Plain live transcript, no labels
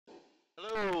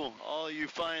Hello, all you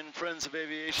fine friends of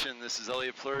aviation. This is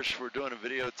Eliot Floersch. We're doing a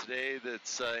video today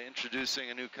that's introducing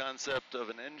a new concept of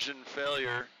an engine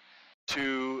failure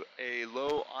to a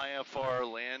low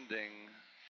IFR landing.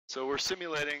 So we're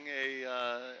simulating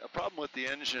a problem with the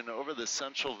engine over the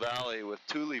Central Valley with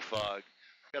Tule fog.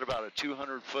 We've got about a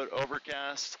 200-foot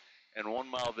overcast and 1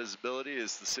 mile visibility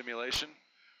is the simulation.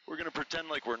 We're going to pretend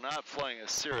like we're not flying a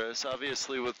Cirrus.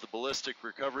 Obviously, with the ballistic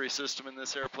recovery system in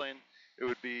this airplane, it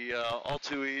would be all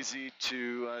too easy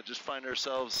to just find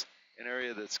ourselves in an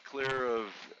area that's clear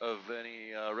of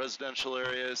any residential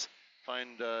areas,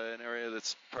 find an area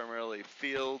that's primarily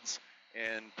fields,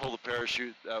 and pull the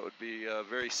parachute. That would be a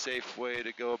very safe way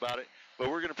to go about it.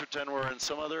 But we're going to pretend we're in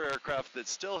some other aircraft that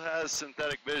still has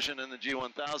synthetic vision in the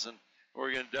G1000.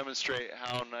 We're going to demonstrate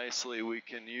how nicely we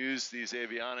can use these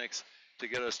avionics to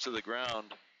get us to the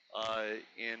ground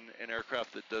in an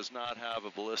aircraft that does not have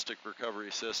a ballistic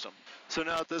recovery system. So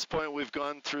now at this point we've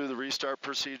gone through the restart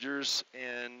procedures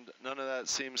and none of that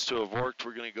seems to have worked.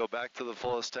 We're going to go back to the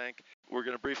fullest tank. We're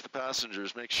going to brief the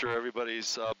passengers, make sure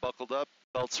everybody's buckled up,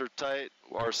 belts are tight,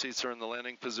 our seats are in the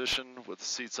landing position with the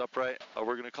seats upright.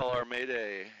 We're going to call our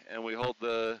Mayday and we hold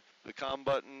the comm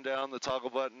button down, the toggle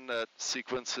button that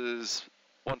sequences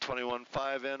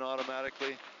 121.5 in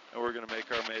automatically. And we're going to make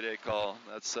our Mayday call.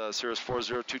 That's Cirrus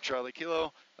 402 Charlie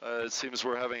Kilo. It seems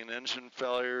we're having an engine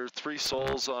failure. 3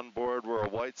 souls on board. We're a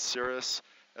white Cirrus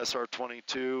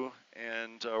SR-22,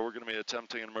 and we're going to be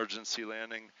attempting an emergency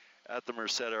landing at the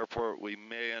Merced Airport. We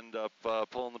may end up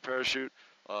pulling the parachute,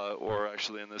 or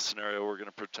actually in this scenario, we're going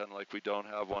to pretend like we don't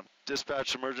have one.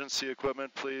 Dispatch emergency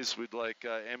equipment, please. We'd like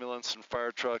ambulance and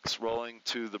fire trucks rolling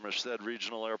to the Merced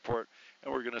Regional Airport.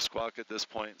 And we're going to squawk at this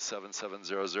point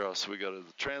 7700. So we go to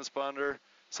the transponder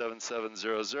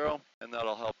 7700, and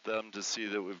that'll help them to see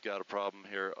that we've got a problem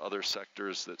here. Other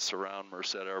sectors that surround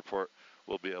Merced Airport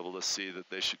will be able to see that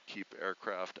they should keep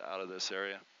aircraft out of this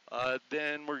area.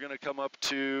 Then we're going to come up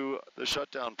to the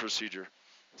shutdown procedure.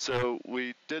 So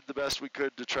we did the best we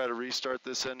could to try to restart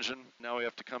this engine. Now we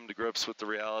have to come to grips with the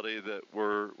reality that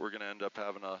we're going to end up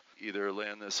having to either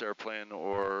land this airplane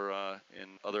or in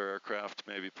other aircraft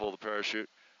maybe pull the parachute.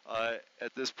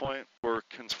 At this point we're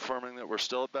confirming that we're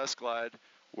still at best glide.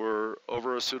 We're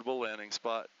over a suitable landing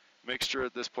spot. Mixture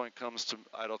at this point comes to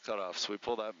idle cutoff. So we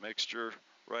pull that mixture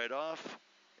right off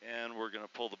and we're going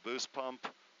to pull the boost pump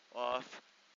off.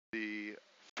 The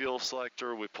fuel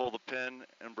selector, we pull the pin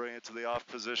and bring it to the off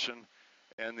position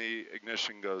and the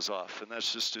ignition goes off, and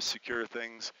that's just to secure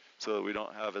things so that we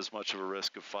don't have as much of a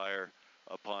risk of fire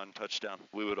upon touchdown.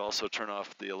 We would also turn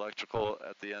off the electrical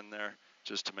at the end there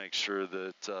just to make sure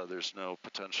that there's no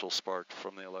potential spark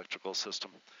from the electrical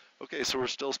system. Okay, so we're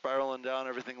still spiraling down,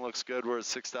 everything looks good. We're at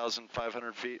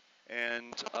 6,500 feet.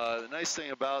 And the nice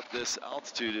thing about this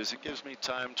altitude is it gives me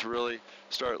time to really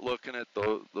start looking at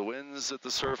the winds at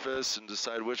the surface and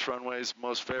decide which runway is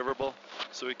most favorable.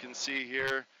 So we can see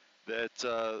here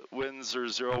that winds are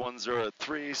 010 at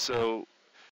 3, so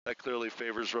that clearly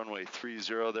favors runway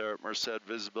 30 there at Merced,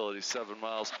 visibility 7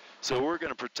 miles. So we're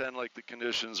going to pretend like the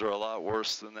conditions are a lot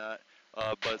worse than that,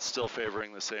 but still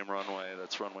favoring the same runway.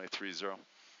 That's runway 30.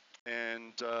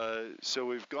 And so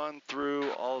we've gone through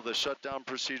all of the shutdown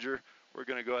procedure. We're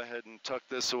going to go ahead and tuck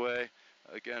this away.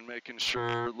 Again, making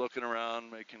sure, looking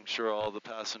around, making sure all the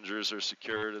passengers are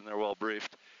secured and they're well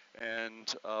briefed.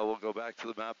 And we'll go back to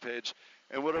the map page.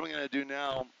 And what I'm going to do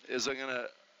now is I'm going to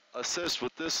assist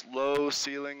with this low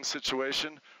ceiling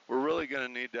situation. We're really going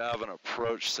to need to have an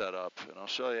approach set up. And I'll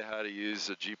show you how to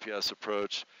use a GPS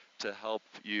approach to help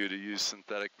you to use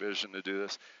synthetic vision to do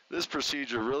this. This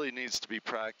procedure really needs to be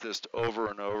practiced over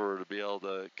and over to be able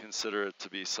to consider it to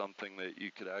be something that you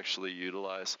could actually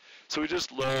utilize. So we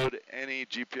just load any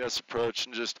GPS approach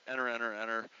and just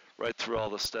enter right through all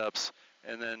the steps,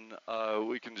 and then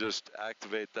we can just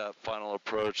activate that final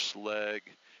approach leg.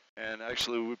 And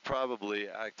actually we probably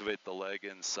activate the leg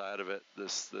inside of it,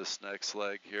 this next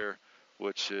leg here,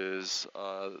 which is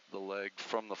the leg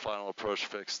from the final approach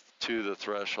fix to the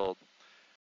threshold.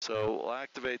 So we'll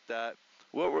activate that.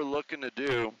 What we're looking to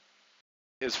do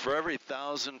is for every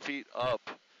 1,000 feet up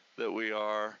that we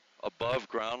are above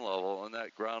ground level, and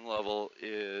that ground level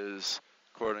is,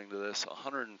 according to this,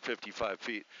 155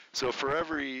 feet. So for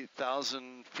every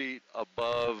 1,000 feet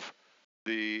above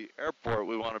the airport,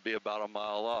 we want to be about a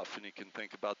mile off, and you can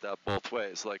think about that both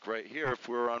ways. Like right here, if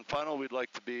we were on final, we'd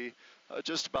like to be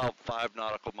just about 5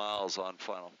 nautical miles on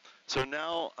final. So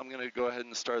now I'm going to go ahead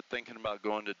and start thinking about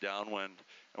going to downwind,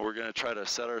 and we're going to try to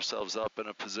set ourselves up in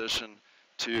a position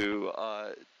to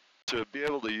be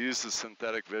able to use the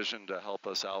synthetic vision to help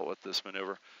us out with this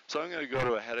maneuver. So I'm going to go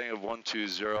to a heading of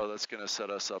 120. That's going to set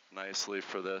us up nicely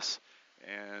for this.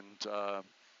 and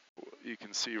you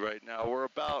can see right now we're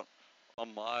about a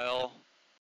mile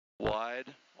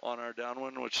wide on our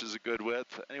downwind, which is a good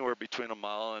width. Anywhere between a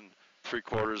mile and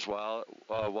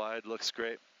 3/4 wide looks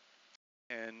great.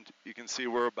 And you can see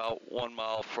we're about 1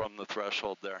 mile from the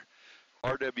threshold there.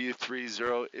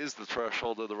 RW30 is the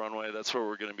threshold of the runway. That's what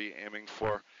we're going to be aiming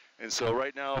for. And so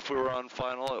right now, if we were on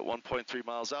final at 1.3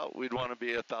 miles out, we'd want to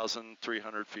be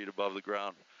 1,300 feet above the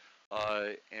ground.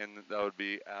 And that would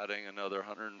be adding another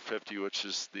 150, which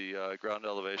is the ground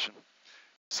elevation.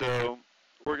 So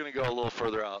we're going to go a little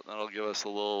further out, and that'll give us a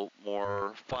little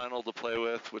more final to play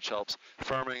with, which helps.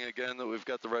 Firming again that we've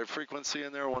got the right frequency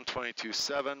in there,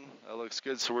 122.7. That looks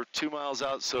good. So we're 2 miles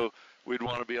out, so we'd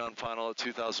want to be on final at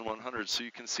 2,100. So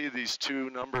you can see these two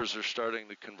numbers are starting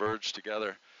to converge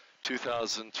together.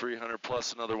 2,300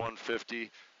 plus another 150.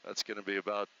 That's going to be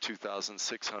about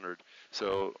 2,600.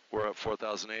 So we're at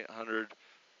 4,800,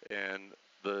 and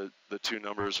the two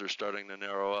numbers are starting to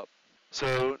narrow up.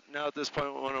 So now at this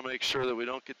point, we want to make sure that we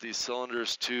don't get these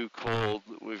cylinders too cold.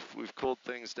 We've cooled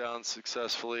things down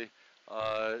successfully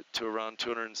to around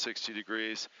 260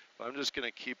 degrees. I'm just going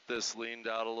to keep this leaned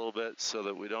out a little bit so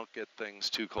that we don't get things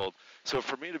too cold. So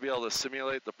for me to be able to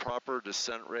simulate the proper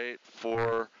descent rate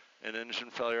for an engine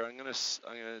failure, I'm going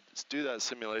to do that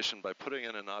simulation by putting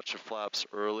in a notch of flaps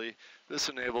early. This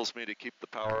enables me to keep the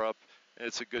power up.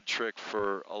 It's a good trick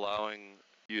for allowing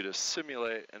you to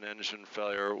simulate an engine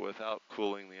failure without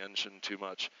cooling the engine too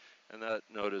much. And that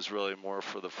note is really more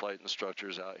for the flight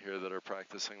instructors out here that are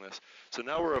practicing this. So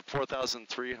now we're at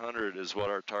 4,300 is what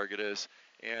our target is,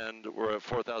 and we're at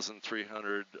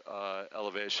 4,300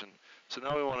 elevation. So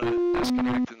now we want to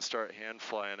disconnect and start hand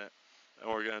flying it. And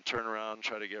we're going to turn around,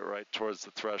 try to get right towards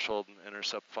the threshold and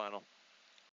intercept final.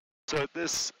 So at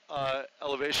this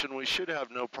elevation, we should have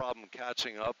no problem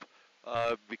catching up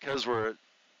because we're at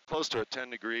close to a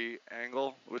 10-degree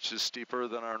angle, which is steeper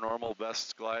than our normal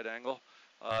best glide angle.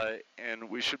 And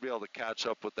we should be able to catch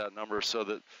up with that number so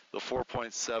that the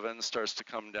 4.7 starts to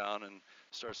come down and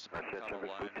starts to become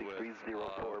aligned with the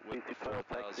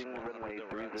 4,100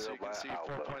 that we're at. So you can see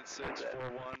 4.6,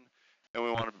 4.1, and we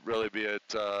want to really be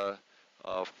at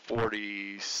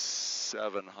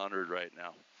 4,700 right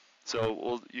now.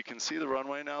 So you can see the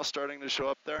runway now starting to show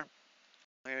up there.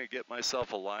 I'm going to get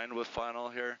myself aligned with final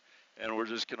here, and we're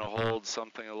just going to hold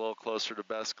something a little closer to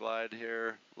best glide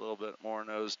here, a little bit more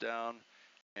nose down,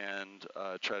 and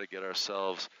try to get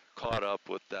ourselves caught up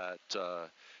with that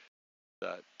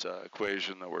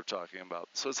equation that we're talking about.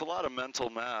 So it's a lot of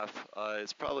mental math.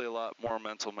 It's probably a lot more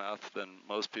mental math than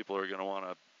most people are going to want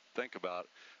to think about.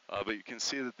 But you can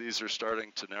see that these are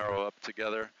starting to narrow up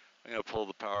together. I'm going to pull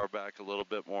the power back a little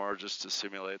bit more just to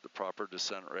simulate the proper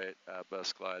descent rate at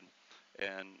best glide.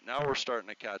 And now we're starting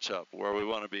to catch up where we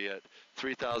want to be at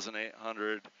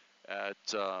 3,800 at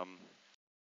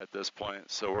this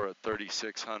point. So we're at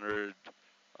 3,600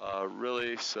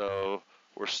 really. So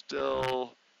we're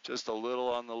still just a little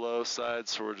on the low side.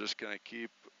 So we're just going to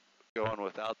keep going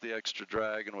without the extra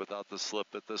drag and without the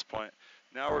slip at this point.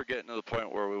 Now we're getting to the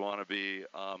point where we want to be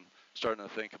starting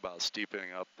to think about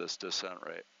steepening up this descent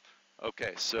rate.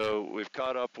 Okay, so we've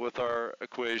caught up with our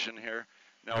equation here.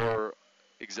 Now we're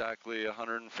exactly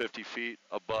 150 feet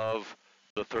above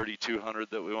the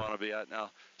 3,200 that we want to be at now.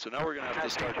 So now we're going to have to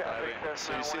start diving.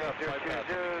 So you see that flight path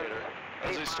indicator.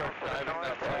 As we start diving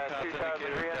that flight path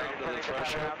indicator down to the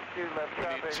threshold, we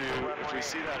need to, if we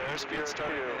see that airspeed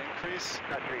starting to increase,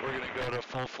 we're going to go to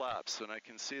full flaps. And I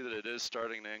can see that it is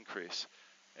starting to increase.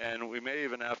 And we may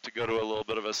even have to go to a little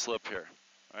bit of a slip here.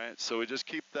 All right, so we just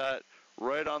keep that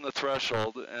right on the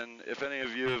threshold. And if any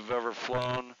of you have ever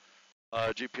flown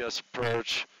GPS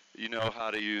approach, you know how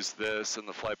to use this and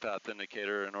the flight path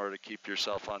indicator in order to keep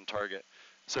yourself on target.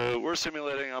 So we're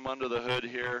simulating, I'm under the hood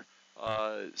here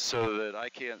so that I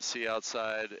can't see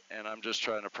outside, and I'm just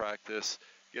trying to practice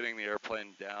getting the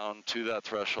airplane down to that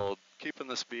threshold, keeping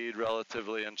the speed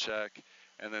relatively in check,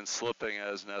 and then slipping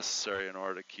as necessary in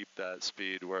order to keep that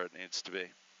speed where it needs to be.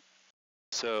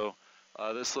 So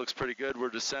this looks pretty good. We're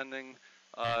descending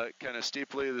kind of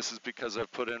steeply. This is because I've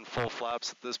put in full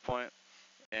flaps at this point.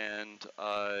 And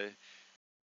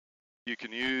you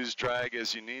can use drag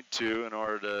as you need to in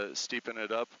order to steepen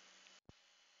it up.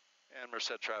 And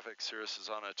Merced traffic, Cirrus is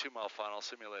on a 2-mile final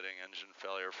simulating engine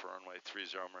failure for runway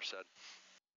 30 Merced.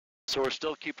 So we're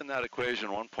still keeping that equation,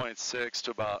 1.6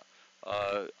 to about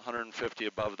 150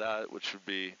 above that, which would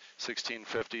be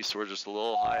 1650. So we're just a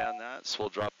little high on that. So we'll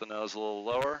drop the nose a little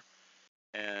lower.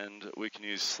 And we can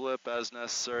use slip as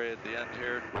necessary at the end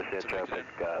here to make it in.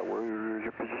 Where's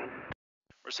your position?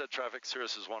 Merced traffic,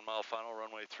 Cirrus is 1 mile final,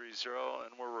 runway 30,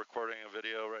 and we're recording a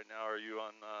video right now. Are you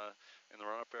on in the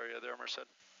run-up area there, Merced?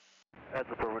 That's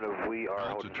affirmative. We are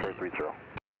holding short 30.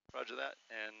 Roger that,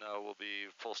 and we'll be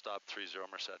full stop 30,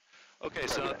 Merced. Okay,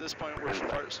 so at this point we're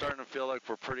starting to feel like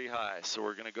we're pretty high, so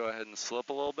we're going to go ahead and slip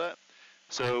a little bit.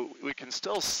 So we can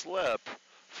still slip,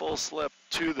 full slip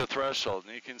to the threshold,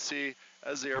 and you can see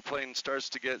as the airplane starts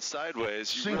to get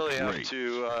sideways, you really have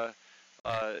to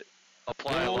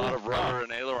apply a lot of rudder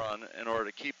and aileron in order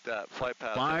to keep that flight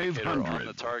path indicator on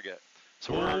the target.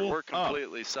 So we're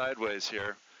completely sideways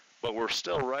here, but we're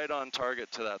still right on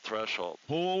target to that threshold.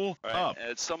 Pull up.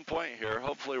 At some point here,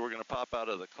 hopefully we're going to pop out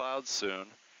of the clouds soon,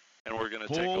 and we're going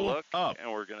to take a look,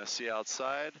 and we're going to see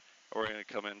outside, and we're going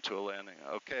to come into a landing.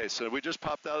 Okay, so we just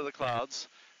popped out of the clouds,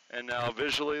 and now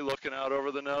visually looking out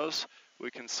over the nose,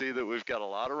 we can see that we've got a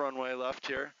lot of runway left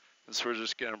here. And so we're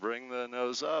just going to bring the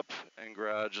nose up and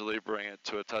gradually bring it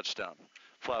to a touchdown.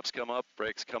 Flaps come up,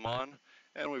 brakes come on,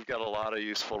 and we've got a lot of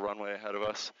useful runway ahead of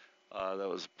us. That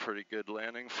was a pretty good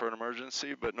landing for an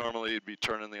emergency, but normally you'd be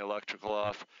turning the electrical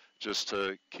off just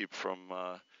to keep from,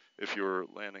 if you were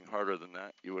landing harder than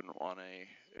that, you wouldn't want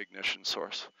a ignition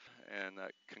source. And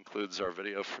that concludes our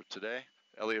video for today.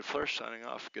 Eliot Floersch signing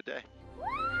off. Good day.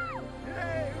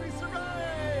 Yay!